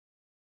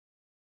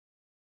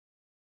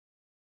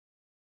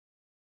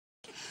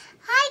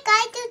Hi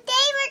guys,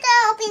 today we're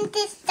gonna open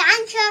this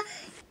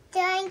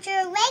Danger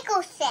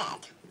Lego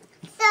set.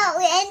 So,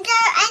 and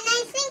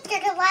I think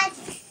there's a lot of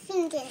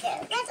things in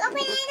there. Let's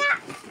open it up.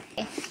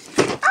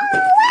 Oh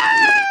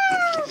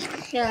wow!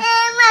 Yeah.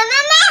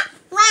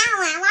 Wow.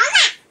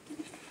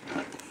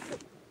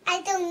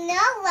 I don't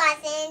know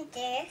what's in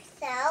there,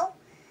 so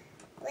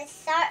let's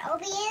start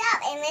opening it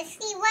up and let's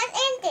see what's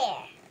in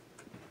there.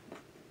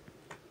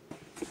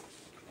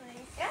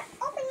 Let's start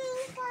opening,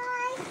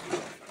 guys.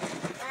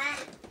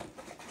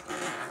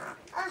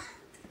 Oh,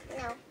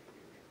 no.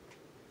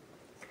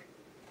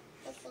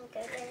 I think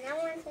there's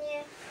another one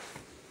here.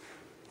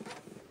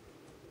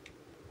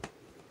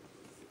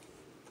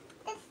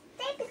 This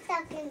tape is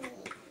stuck in me.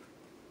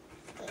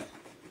 Okay.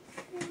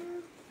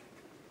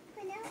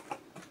 No.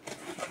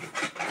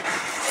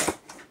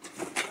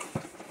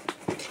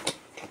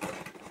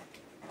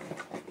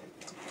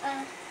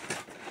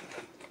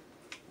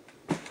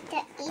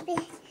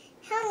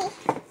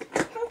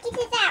 Help me get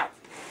this out.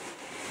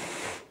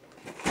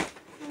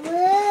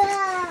 Whoa.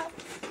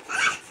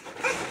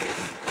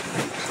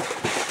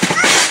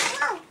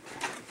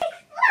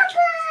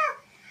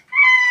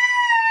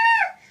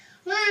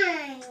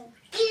 One,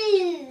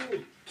 two,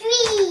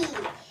 three,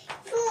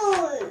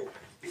 4,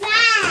 5,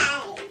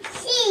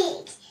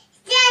 6,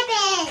 7,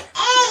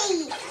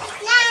 8,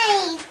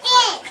 9,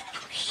 10.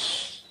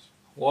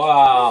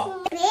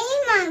 Wow. In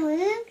my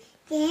room,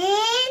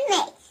 then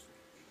next.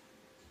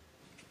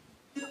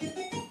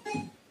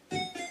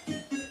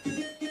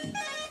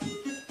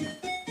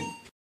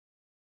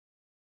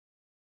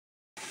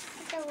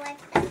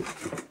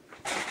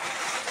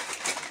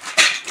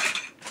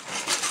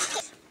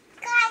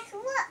 Guys,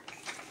 look.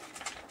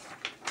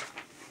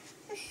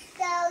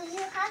 So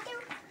you have to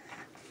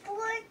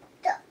put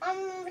the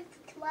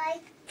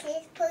like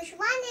this. Push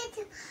one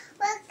into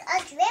look a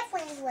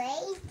different way.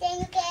 Then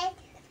you can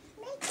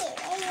make it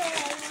any way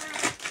you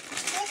want.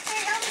 Just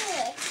turn on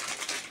it.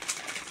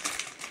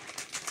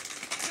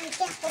 You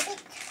can open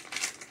it.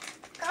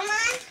 Come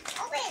on,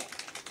 open.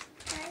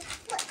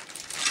 Look.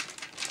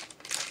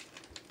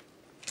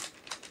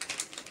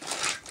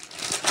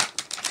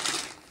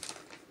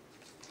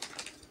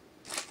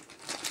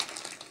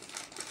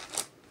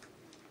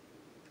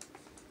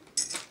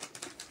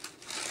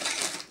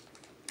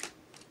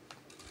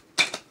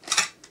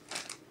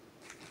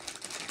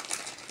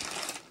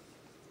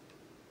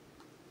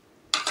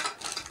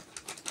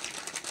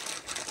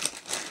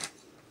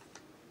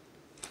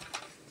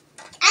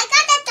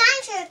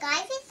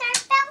 Guys, we start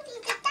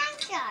building the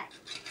dinosaur.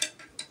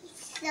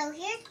 So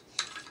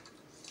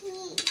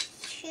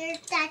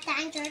here's that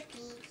dinosaur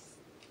piece.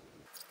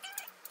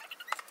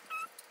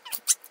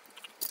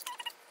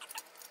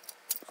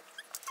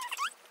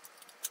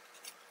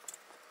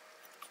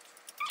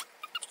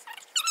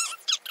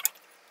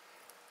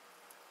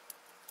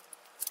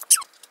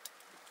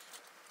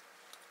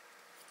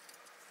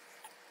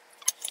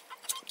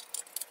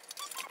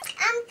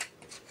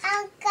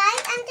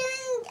 Guys,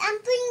 I'm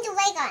putting the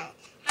leg on it.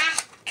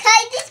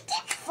 Guys, this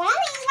keeps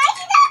falling. Why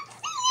is that?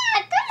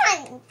 Yeah, come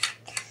on.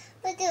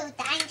 We'll do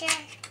danger.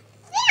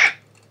 Yeah.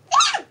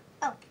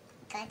 Oh,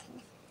 good.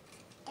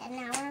 Then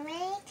now we're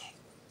ready.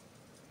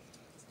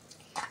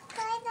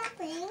 Guys, I'm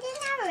putting the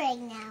number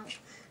right now.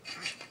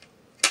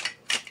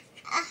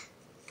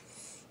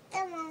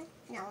 Come on.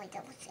 No, we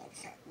don't say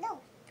so. No.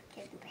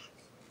 Turn back.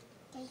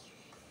 Okay.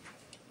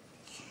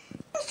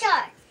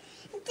 Sure.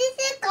 This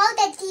is called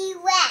the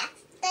T-Rex.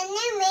 The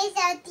name is a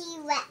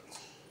T-Rex.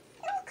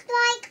 It looks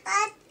like a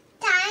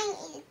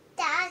tiny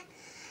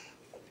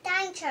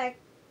dinosaur.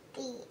 I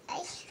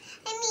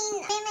mean,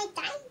 my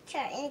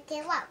dinosaur and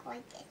they walk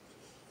like this.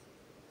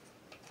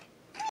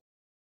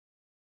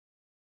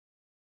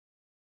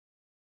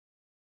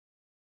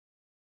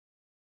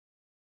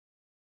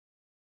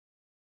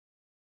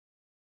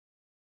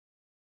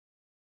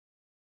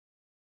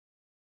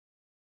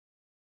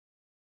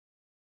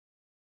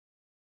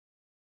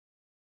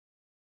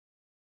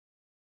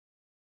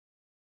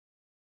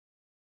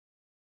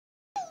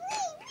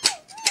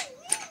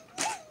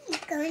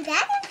 Going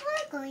back and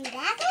forth, going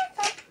back and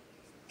forth.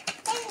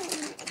 And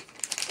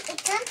it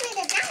comes with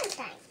a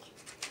downside.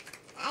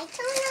 I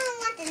don't know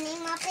what the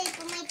name of it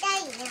for my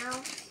daddy now.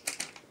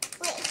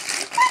 Wait,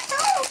 what's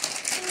all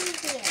in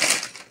here?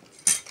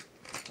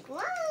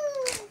 Whoa!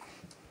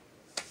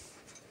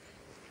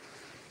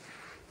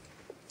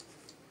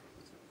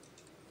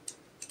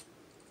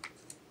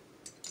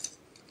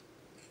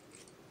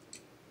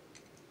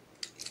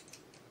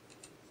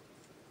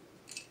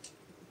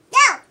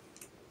 No!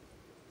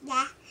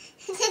 Yeah.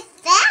 It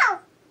fell.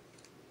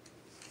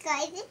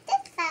 Guys, it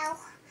just fell.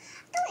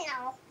 I don't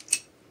know.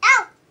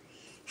 Oh!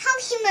 Help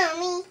me,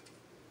 Mommy.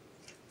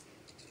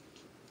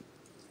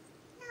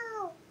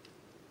 No.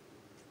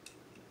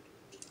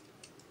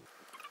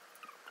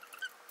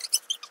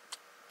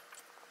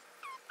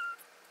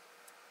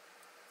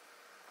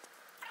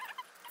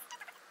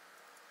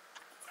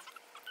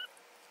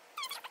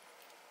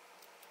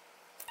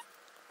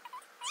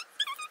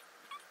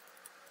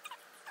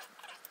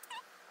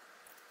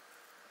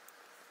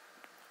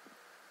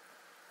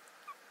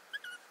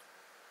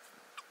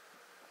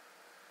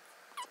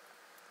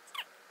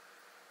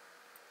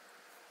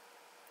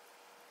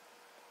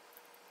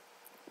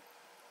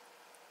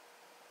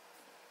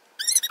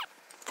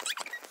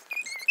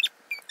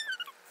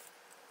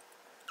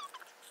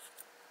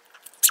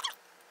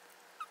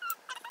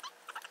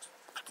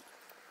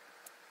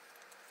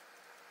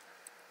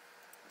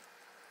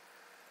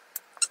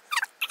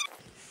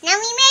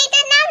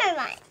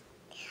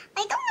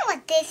 I don't know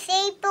what this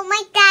is, but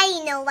my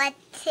daddy knows what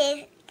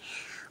this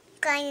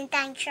kind of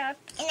dinosaur.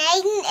 And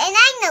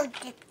I know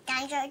this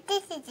dinosaur.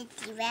 This is a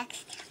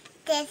T-Rex.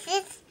 This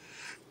is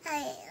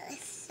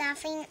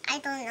something I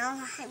don't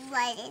know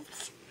what it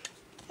is.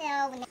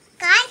 So,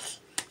 guys,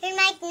 here's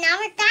my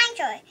number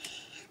dinosaur.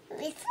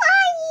 It's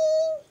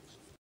flying.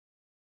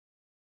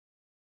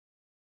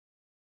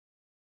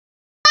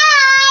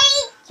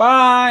 Bye.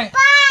 Bye. Bye.